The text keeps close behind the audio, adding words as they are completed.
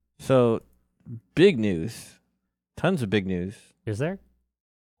So, big news. Tons of big news. Is there?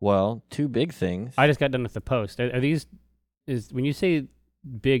 Well, two big things. I just got done with the post. Are these? When you say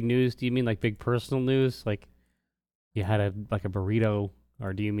big news, do you mean like big personal news, like you had a burrito,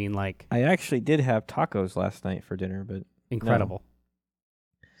 or do you mean like I actually did have tacos last night for dinner, but incredible?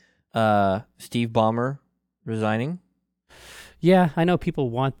 No. Steve Ballmer resigning. Yeah, I know people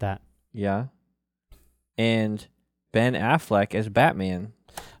want that. Yeah. And Ben Affleck as Batman.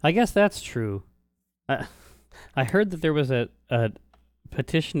 I guess that's true. I heard that there was a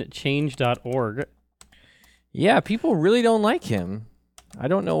petition at change.org. Yeah, people really don't like him. I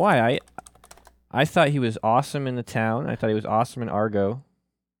don't know why. I thought he was awesome in The Town. I thought he was awesome in Argo.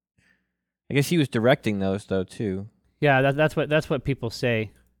 I guess he was directing those though too. Yeah, that's what people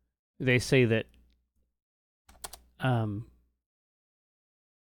say. They say that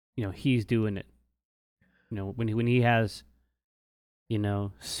he's doing it. When he has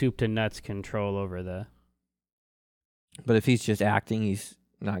soup to nuts control over the. But if he's just acting, he's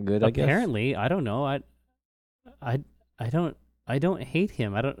not good, I guess. Apparently, I don't know. I don't hate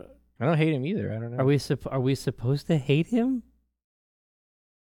him. I don't hate him either. I don't know. Are we supposed to hate him?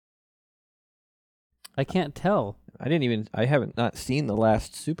 I can't tell. I haven't not seen the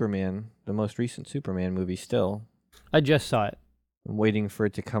last Superman, the most recent Superman movie still. I just saw it. I'm waiting for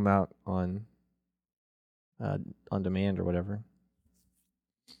it to come out on demand or whatever.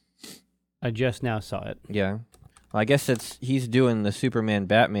 I just now saw it. Yeah. Well, I guess he's doing the Superman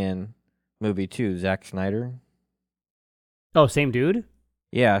Batman movie too, Zack Snyder. Oh, same dude?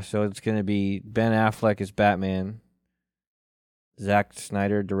 Yeah, so it's going to be Ben Affleck as Batman, Zack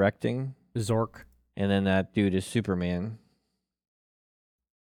Snyder directing. Zork. And then that dude is Superman.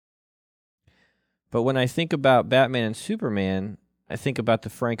 But when I think about Batman and Superman, I think about the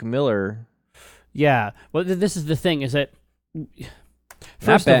Frank Miller. Yeah. Well, this is the thing, is that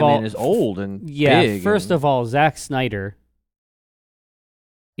first of all, Batman is old and big. First of all, Zack Snyder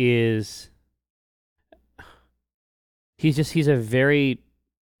is he's a very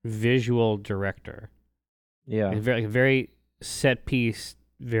visual director. Yeah. Very set piece,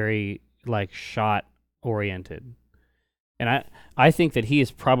 very shot oriented. And I think that he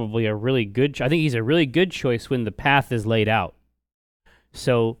is probably a really good I think he's a really good choice when the path is laid out.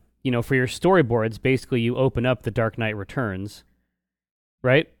 So, for your storyboards, basically you open up The Dark Knight Returns,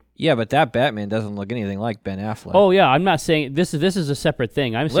 right? Yeah, but that Batman doesn't look anything like Ben Affleck. Oh yeah, I'm not saying this is a separate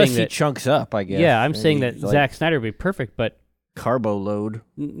thing. I'm Unless saying that he chunks up, I guess. Yeah, I'm saying that Zack Snyder would be perfect, but carbo load.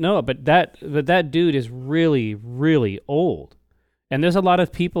 No, but that dude is really, really old. And there's a lot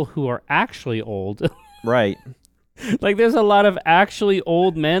of people who are actually old. Right. There's a lot of actually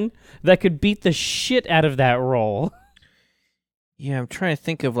old men that could beat the shit out of that role. Yeah, I'm trying to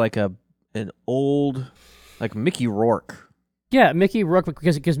think of an old, Mickey Rourke. Yeah, Mickey Rourke,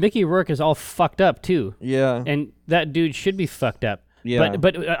 because Mickey Rourke is all fucked up too. Yeah. And that dude should be fucked up. Yeah.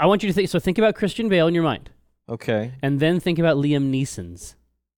 But I want you to think about Christian Bale in your mind. Okay. And then think about Liam Neeson's.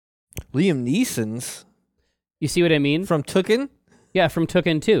 Liam Neeson's? You see what I mean? From Tooken? Yeah, from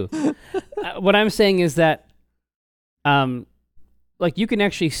Tooken too. What I'm saying is that you can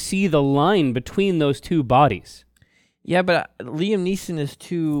actually see the line between those two bodies. Yeah, but Liam Neeson is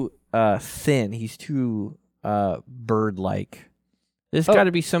too thin. He's too bird-like. There's got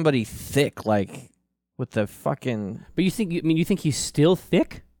to be somebody thick, with the fucking. But you think he's still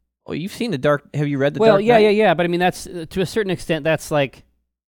thick? Oh, you've seen Have you read the? Well, Dark Knight? yeah. But I mean, that's to a certain extent. That's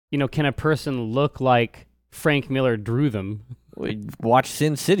can a person look like Frank Miller drew them? Watch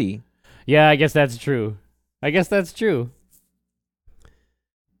Sin City. Yeah, I guess that's true.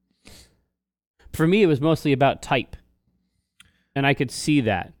 For me, it was mostly about type. And I could see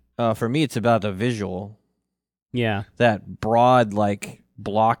that. For me, it's about the visual. Yeah. That broad,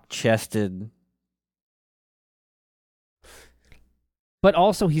 block-chested. But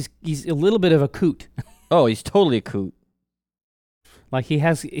also, he's a little bit of a coot. Oh, he's totally a coot. He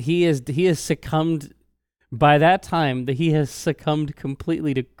has succumbed. By that time, he has succumbed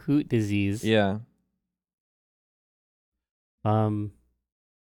completely to coot disease. Yeah.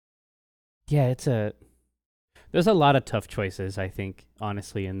 Yeah, there's a lot of tough choices, I think,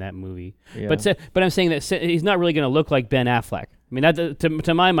 honestly, in that movie. Yeah. But I'm saying that he's not really going to look like Ben Affleck. I mean, that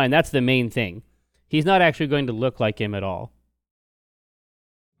to my mind, that's the main thing. He's not actually going to look like him at all.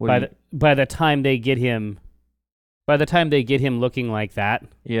 By the time they get him looking like that.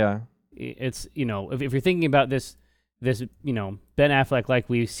 Yeah. It's if you're thinking about this Ben Affleck like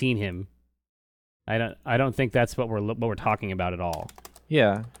we've seen him, I don't think that's what we're talking about at all.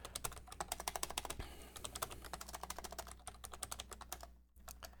 Yeah.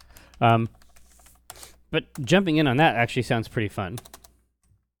 But jumping in on that actually sounds pretty fun.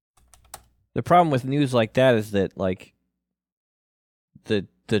 The problem with news like that is that like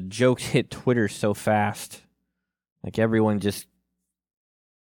the jokes hit Twitter so fast. Like everyone just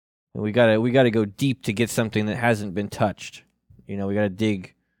we gotta go deep to get something that hasn't been touched. We gotta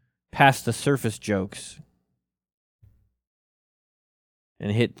dig past the surface jokes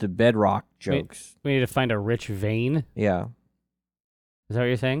and hit the bedrock jokes. We need to find a rich vein. Yeah, Is that what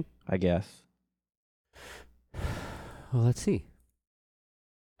you're saying? I guess. Well, let's see.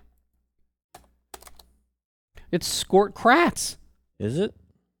 It's Skort Kratz. Is it?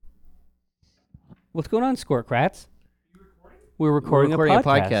 What's going on, Skort Kratz? We're recording, a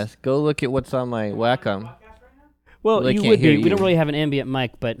podcast. Go look at what's on my Wacom. Well, They you can't would hear be. We don't you. really have an ambient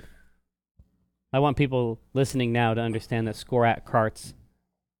mic, but I want people listening now to understand that Skort Kratz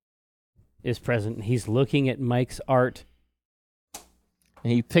is present. He's looking at Mike's art.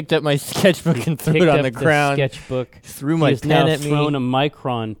 And he picked up my sketchbook and threw Picked it on up the ground. sketchbook. Threw my He has pen now at me. thrown a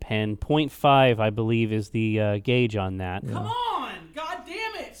micron pen. 0.5, I believe, is the gauge on that. Come on! God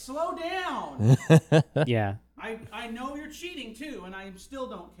damn it! Slow down! Yeah. I know you're cheating too, and I still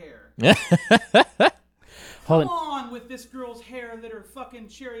don't care. Hold Come on. on with this girl's hair that are fucking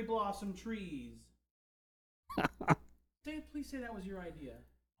cherry blossom trees. Please say that was your idea.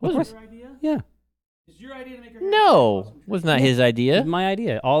 Was Was it? your idea? Yeah. Is your idea to make her hair cherry No, blossom trees? was not his idea. It's my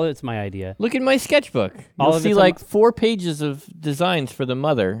idea. It's my idea. Look at my sketchbook. All You'll of see it's on like 4 pages of designs for the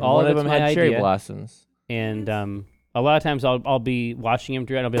mother. All One of of it's them had my cherry idea. blossoms. And a lot of times I'll be watching him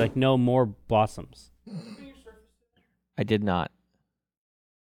do it, and I'll be like, no more blossoms. I did not.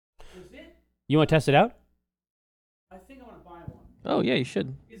 Is it? You want to test it out? I think I want to buy one. Oh yeah, you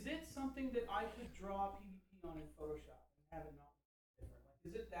should. Is it something that I could draw PvP on in Photoshop and have it not different?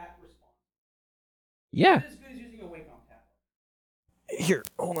 Like, is it that responsive? Yeah. Is it as good as using a Wacom tablet? Here,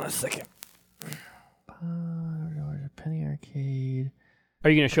 hold on a second. Penny Arcade. Are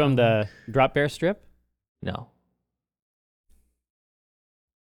you going to show him the drop bear strip? No.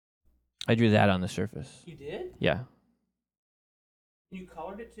 I drew that on the surface. You did? Yeah. You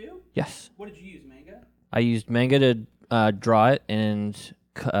colored it too? Yes. What did you use, manga? I used manga to draw it and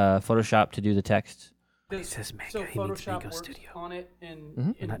Photoshop to do the text. He says manga, So he means Photoshop Mango works Studio. on it and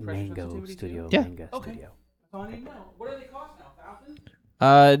Mhm. in Not pressure Mango sensitivity Studio, too? Yeah. Manga Okay. Studio. That's all I need to know. What do they cost now?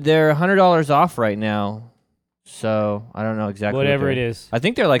 1,000? They're $100 off right now, so I don't know exactly. Whatever what it they're- is. I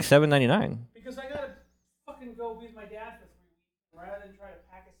think they're like $7.99. Because I gotta fucking go with my dad for 3 weeks rather than try to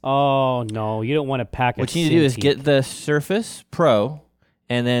pack it. Oh, no. You don't want to pack it. What you need to do is get the Surface Pro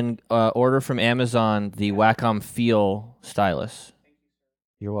and then order from Amazon the Wacom Feel stylus.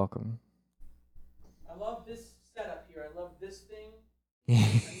 You're welcome. I love this setup here. I love this thing.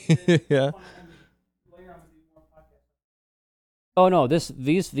 Yeah. Later I'm gonna do more podcasts. Oh, no. These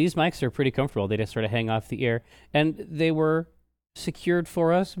mics are pretty comfortable. They just sort of hang off the ear. And they were secured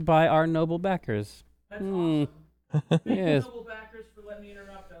for us by our noble backers. That's Hmm. awesome. Thank Yes. you, noble backers, for letting me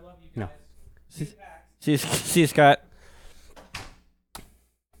interrupt. I love you No. guys. See you back. See, Scott.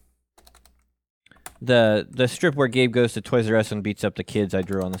 The strip where Gabe goes to Toys R Us and beats up the kids I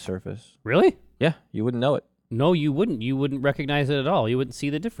drew on the Surface. Really? Yeah, you wouldn't know it. No, you wouldn't. You wouldn't recognize it at all. You wouldn't see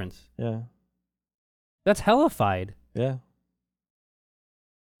the difference. Yeah. That's hellified. Yeah.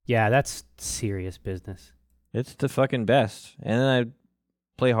 Yeah, that's serious business. It's the fucking best. And then I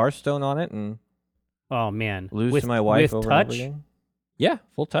play Hearthstone on it and Oh, man. lose with, to my wife with over touch? and over again. Yeah,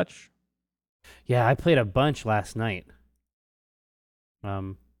 full touch. Yeah, I played a bunch last night.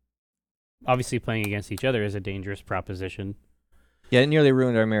 Obviously playing against each other is a dangerous proposition. Yeah, it nearly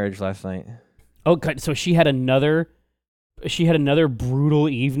ruined our marriage last night. Oh, God, so she had another brutal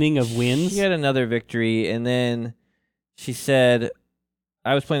evening of wins? She had another victory, and then she said,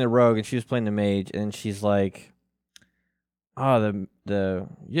 I was playing the rogue, and she was playing the mage, and she's like, oh, you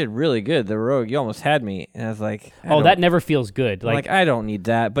did really good. The rogue, you almost had me. And I was like, That never feels good. Like, I don't need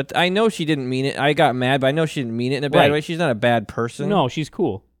that. But I know she didn't mean it. I got mad, but I know she didn't mean it in a bad Right. way. She's not a bad person. No, she's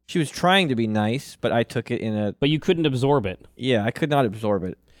cool. She was trying to be nice, but I took it in a... But you couldn't absorb it. Yeah, I could not absorb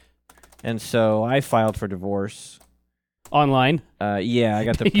it. And so I filed for divorce. Online. Yeah, I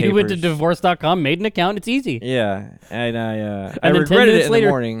got the papers. You went to divorce.com, made an account, it's easy. Yeah, and I then 10 regretted it minutes in later- the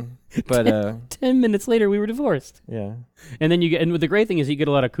morning, but 10 minutes later, we were divorced. yeah, And then the great thing is you get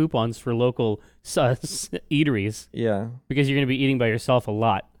a lot of coupons for local eateries yeah. because you're going to be eating by yourself a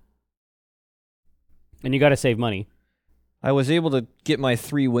lot. And you got to save money. I was able to get my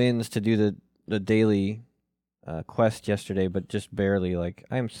 3 wins to do the daily quest yesterday, but just barely. Like,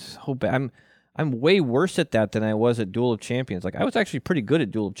 I'm so bad. I'm way worse at that than I was at Duel of Champions. Like, I was actually pretty good at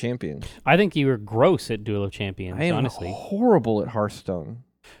Duel of Champions. I think you were gross at Duel of Champions, I am honestly. horrible at Hearthstone.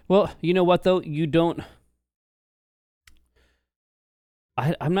 Well, you know what, though? You don't...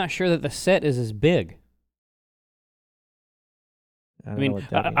 I'm not sure that the set is as big. I I don't know mean, what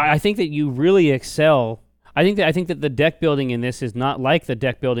that means. I think that you really excel. I think that the deck building in this is not like the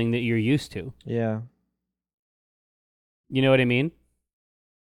deck building that you're used to. Yeah. You know what I mean?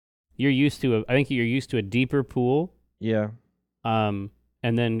 I think you're used to a deeper pool. Yeah. And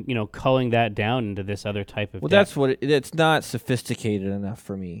then, culling that down into this other type of Well, deck. that's what it's not sophisticated enough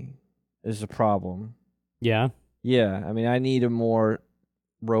for me. Is the problem. Yeah. Yeah, I mean, I need a more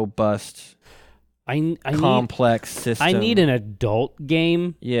robust, I complex system. I need an adult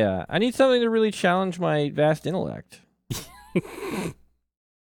game. Yeah, I need something to really challenge my vast intellect.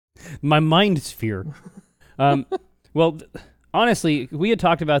 My mind sphere. Well, honestly, we had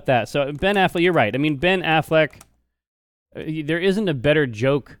talked about that. So Ben Affleck, you're right. I mean, Ben Affleck, there isn't a better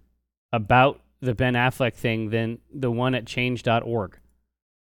joke about the Ben Affleck thing than the one at change.org.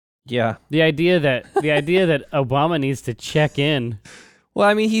 Yeah. The idea that Obama needs to check in. Well,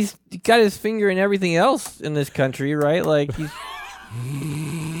 I mean, he's got his finger in everything else in this country, right? Like, he's...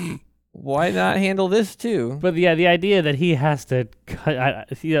 Why not handle this too? But yeah, the idea that he has to cut,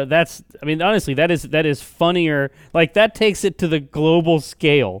 honestly, that is funnier. Like, that takes it to the global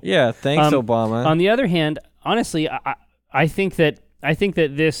scale. Yeah, thanks, Obama. On the other hand, honestly, I think that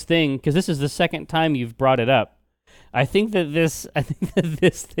this thing, because this is the second time you've brought it up, I think that this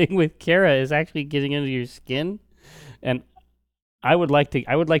thing with Kara is actually getting into your skin, and I would like to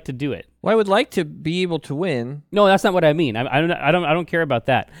do it. Well, I would like to be able to win. No, that's not what I mean. I don't care about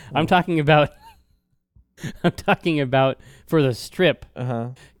that. I'm talking about for the strip.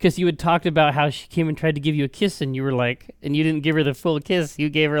 Because you had talked about how she came and tried to give you a kiss, and you were like, and you didn't give her the full kiss. You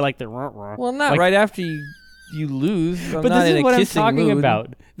gave her like the. Well, not like, right after you lose. I'm but not this in is a what I'm kissing talking mood.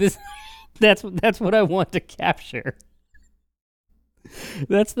 about. That's what I want to capture.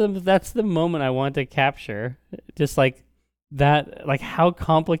 That's the moment I want to capture. Just like that, like how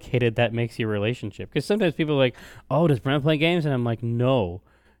complicated that makes your relationship. Because sometimes people are like, "Oh, does Brenna play games?" And I'm like, "No."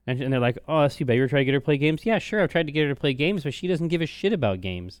 And they're like, "Oh, that's too bad. You were trying to get her to play games?" Yeah, sure. I've tried to get her to play games, but she doesn't give a shit about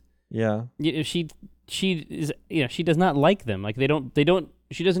games. Yeah. She is, she does not like them. Like they don't.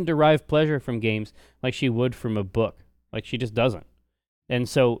 She doesn't derive pleasure from games like she would from a book. Like she just doesn't. And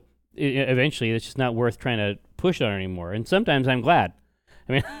so eventually, it's just not worth trying to push on her anymore. And sometimes I'm glad.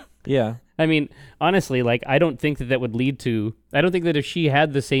 I mean, Yeah. I mean, honestly, like I don't think that would lead to. I don't think that if she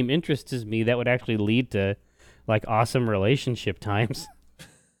had the same interests as me, that would actually lead to like awesome relationship times.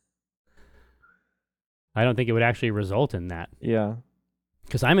 I don't think it would actually result in that. Yeah.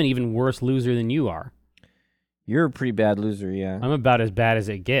 Because I'm an even worse loser than you are. You're a pretty bad loser, yeah. I'm about as bad as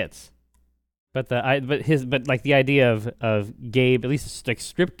it gets. But the idea of Gabe, at least like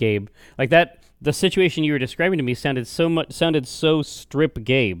strip Gabe, like that, the situation you were describing to me sounded so strip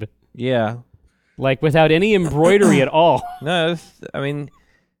Gabe. Yeah. Like without any embroidery at all. No,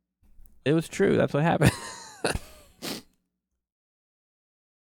 it was true. That's what happened.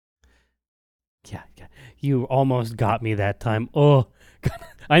 Yeah, you almost got me that time. Oh, God.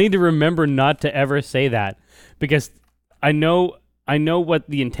 I need to remember not to ever say that because I know what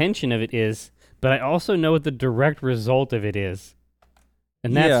the intention of it is, but I also know what the direct result of it is.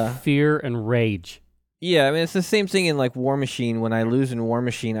 And that's fear and rage. Yeah, I mean it's the same thing in like War Machine. When I lose in War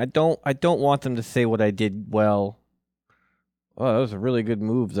Machine, I don't want them to say what I did well. Oh, that was a really good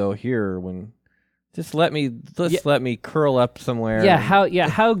move though here when let me curl up somewhere.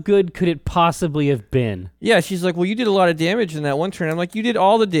 How good could it possibly have been? Yeah, she's like, "Well, you did a lot of damage in that one turn." I'm like, "You did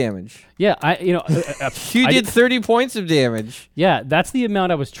all the damage." Yeah, you did 30 points of damage. Yeah, that's the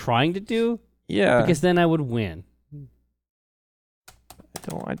amount I was trying to do. Yeah. Because then I would win.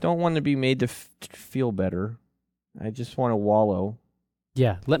 I don't want to be made to feel better. I just want to wallow.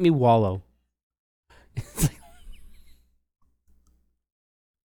 Yeah, let me wallow.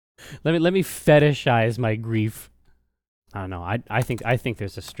 Let me fetishize my grief. I don't know. I think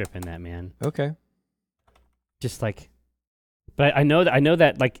there's a strip in that, man. Okay. Just like, but I know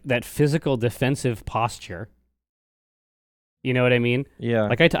that like that physical defensive posture. You know what I mean? Yeah.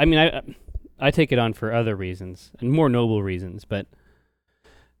 Like I take it on for other reasons and more noble reasons, but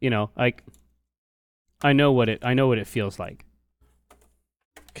like I know what it feels like.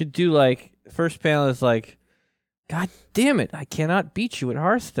 Could do like first panel is like, "God damn it, I cannot beat you at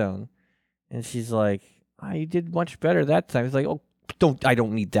Hearthstone," and she's like, "You did much better that time." It's like, "Oh, I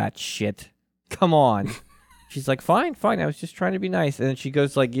don't need that shit. Come on." She's like, "Fine. I was just trying to be nice," and then she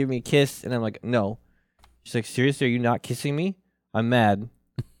goes to, like, give me a kiss, and I'm like, "No." She's like, "Seriously, are you not kissing me? I'm mad."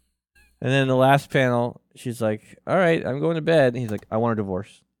 And then the last panel, she's like, "All right, I'm going to bed." And he's like, "I want a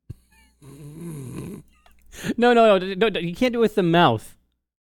divorce." No, you can't do it with the mouth.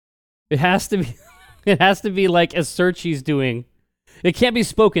 It has to be like a search he's doing, It can't be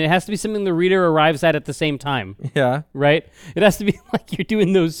spoken. It has to be something the reader arrives at the same time, Yeah. right? It has to be like you're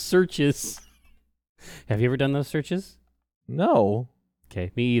doing those searches. Have you ever done those searches? No.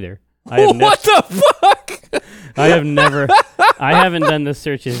 Okay, me either. I have What the fuck? I have never. I haven't done the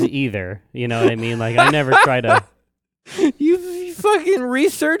searches either. You know what I mean? Like I never try to. You fucking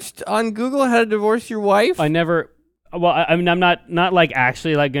researched on Google how to divorce your wife? I never. Well, I mean, I'm not like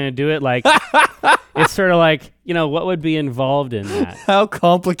actually like gonna do it. Like it's sort of like what would be involved in that. How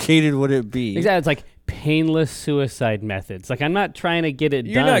complicated would it be? Exactly. It's like painless suicide methods. Like I'm not trying to get it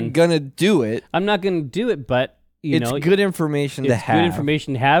You're done. not gonna do it. I'm not gonna do it, but It's good information to have. It's good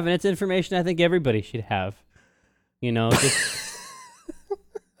information to have, and it's information I think everybody should have.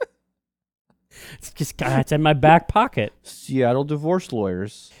 It's just it's in my back pocket. Seattle divorce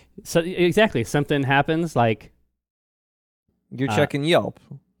lawyers. So exactly, something happens like You're checking Yelp.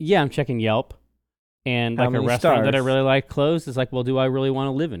 yeah, I'm checking Yelp, and How like a many restaurant that I stars? really like closed. It's like, well, do I really want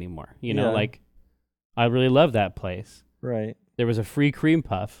to live anymore? Yeah. Like I really love that place. Right. There was a free cream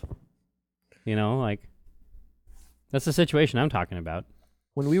puff. Like that's the situation I'm talking about.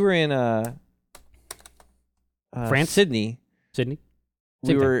 When we were in France? Sydney, Sydney. we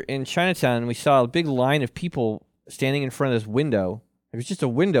Same thing. were in Chinatown and we saw a big line of people standing in front of this window. It was just a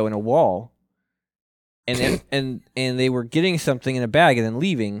window in a wall. And and they were getting something in a bag and then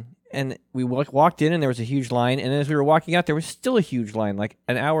leaving. And we walked in and there was a huge line. And as we were walking out, there was still a huge line, like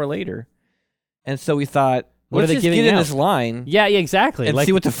an hour later. And so we thought, What are let's they just giving get in out? this line Yeah, exactly. and Like,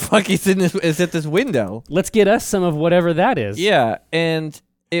 see what the fuck is at this window. let's get us some of whatever that is. Yeah, and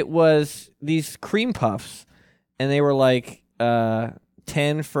it was these cream puffs, and they were like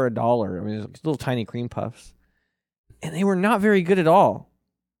 10 for $1. I mean, it was little tiny cream puffs, and they were not very good at all.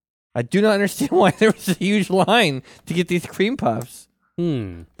 I do not understand why there was a huge line to get these cream puffs,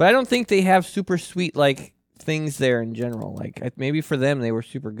 but I don't think they have super sweet like things there in general. Like maybe for them they were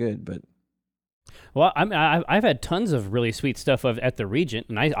super good, but Well, I've had tons of really sweet stuff at the Regent,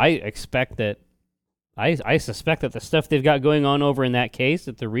 and I expect that. I suspect that the stuff they've got going on over in that case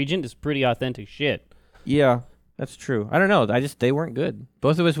at the Regent is pretty authentic shit. yeah, that's true. I don't know. They weren't good.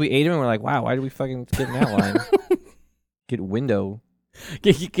 Both of us, we ate them and we're like, wow, why did we fucking get in that line? Get window.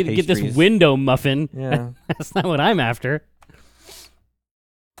 Get this Pastries. window muffin. Yeah. That's not what I'm after.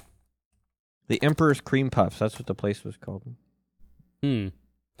 The Emperor's Cream Puffs. That's what the place was called.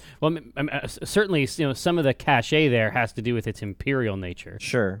 Well, certainly, some of the cachet there has to do with its imperial nature,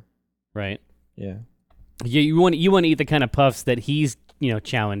 Sure. right? Yeah. You want to eat the kind of puffs that he's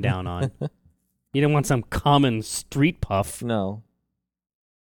chowing down on. You don't want some common street puff, No.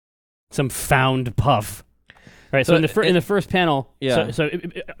 some found puff. Right. So, So in the first panel, Yeah. So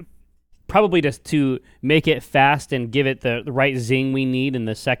probably just to make it fast and give it the right zing we need in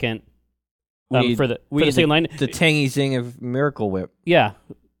the second. For the second line, the tangy zing of Miracle Whip. yeah,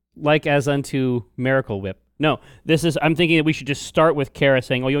 like as unto Miracle Whip. No, this is. I'm thinking that we should just start with Kara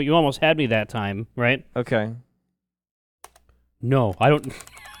saying, "Oh, you almost had me that time, right?" Okay. No, I don't.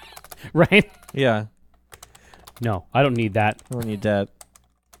 Right? Yeah. No, I don't need that. I don't need that.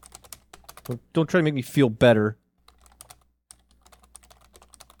 Don't try to make me feel better.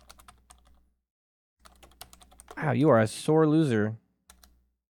 Wow, you are a sore loser.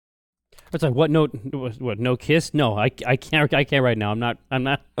 It's like what? No, what? No kiss? No, I can't. I can't right now. I'm not. I'm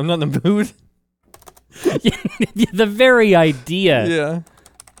not in the mood. The very idea. Yeah.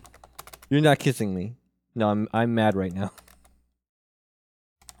 You're not kissing me. No, I'm mad right now.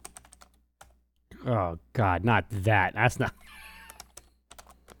 Oh God, not that. That's not.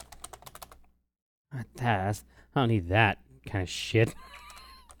 Not that. I don't need that kind of shit.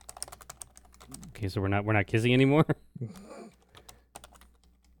 Okay, so we're not kissing anymore.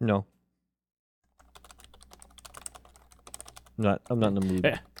 No. I'm not in the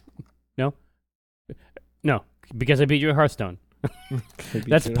mood. No. No, because I beat you at Hearthstone.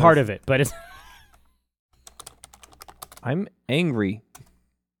 That's part of it, but it's. I'm angry.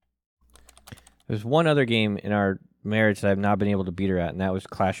 There's one other game in our marriage that I've not been able to beat her at, and that was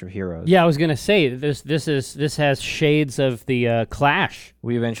Clash of Heroes. Yeah, I was gonna say this has shades of the Clash.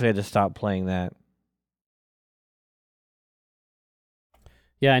 We eventually had to stop playing that.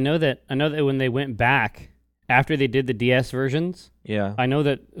 Yeah, I know that when they went back after they did the DS versions, Yeah. I know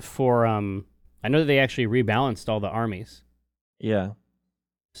that they actually rebalanced all the armies. Yeah.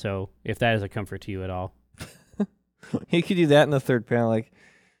 So if that is a comfort to you at all. You could do that in the third panel. Like,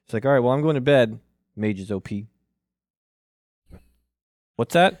 it's like, all right, well, I'm going to bed. Mage is OP.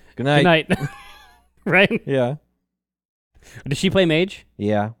 What's that? Good night. Good night. Right? Yeah. Does she play mage?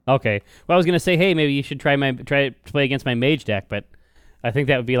 Yeah. Okay. Well, I was gonna say, hey, maybe you should try to play against my mage deck, but I think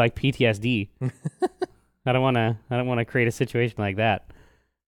that would be like PTSD. I don't want to create a situation like that.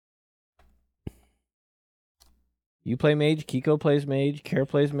 You play mage, Kiko plays mage, Kara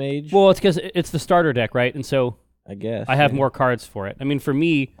plays mage. Well, it's because it's the starter deck, right? And so I guess I have more cards for it. I mean, for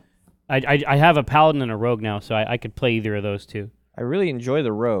me, I have a paladin and a rogue now, so I could play either of those two. I really enjoy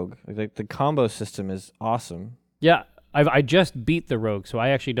the rogue. Like the combo system is awesome. Yeah, I just beat the rogue, so I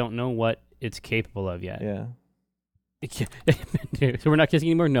actually don't know what it's capable of yet. Yeah. So we're not kissing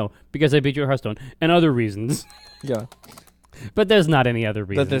anymore? No, because I beat you at Hearthstone. And other reasons. Yeah. But there's not any other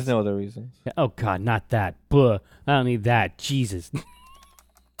reasons. There's no other reasons. Oh, God, not that. Buh. I don't need that. Jesus. All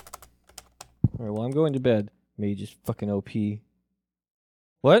right, well, I'm going to bed. Mage is fucking OP.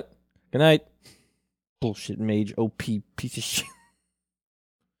 What? Good night. Bullshit mage, OP, piece of shit.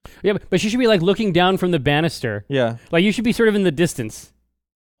 Yeah, but she should be, like, looking down from the banister. Yeah. Like, you should be sort of in the distance.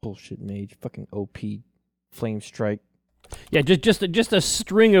 Bullshit mage, fucking OP, flame strike. Yeah, just a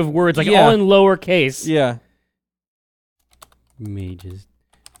string of words, like, Yeah. all in lowercase. Yeah. Mages.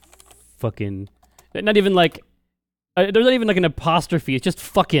 Fucking. Not even, like... there's not even, like, an apostrophe. It's just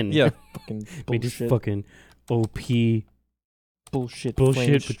fucking. Yeah. Fucking Mages bullshit. fucking OP. Bullshit. Bullshit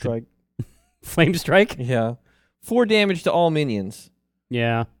Flame with the- strike. Flame strike? Yeah. 4 damage to all minions.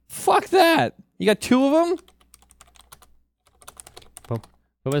 Yeah. Fuck that. You got 2 of them?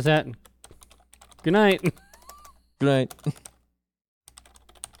 What was that? Good night. Good night. Did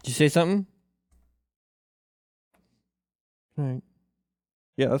you say something? All right.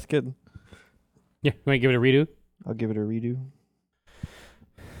 Yeah, that's good. Yeah, you want to give it a redo? I'll give it a redo.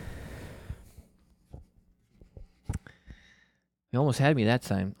 You almost had me that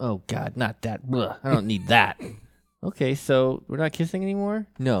time. Oh, God, not that. Blah, I don't need that. Okay, so we're not kissing anymore?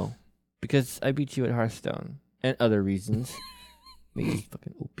 No, because I beat you at Hearthstone and other reasons. Maybe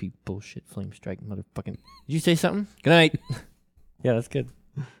fucking OP bullshit flame strike motherfucking. Did you say something? Good night. Yeah, that's good.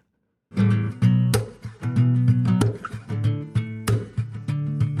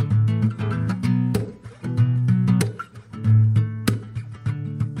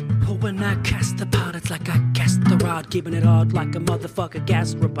 When I cast the pot, it's like I cast the rod, keeping it hard like a motherfucker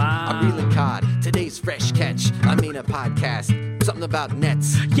gas robot. I'm reeling cod, today's fresh catch. I mean a podcast, something about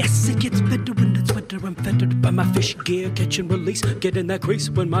nets. Yes, it gets better when it's winter. I'm fettered by my fish gear, catch and release, get in that crease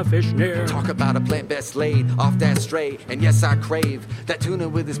when my fish near. Talk about a plant best laid off that stray. And yes, I crave that tuna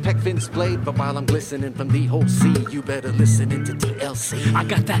with his peck fin splayed. But while I'm glistening from the whole sea, you better listen into TLC. I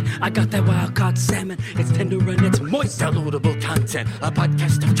got that wild caught salmon. It's tender and it's moist. Downloadable content, a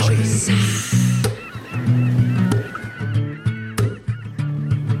podcast of choice.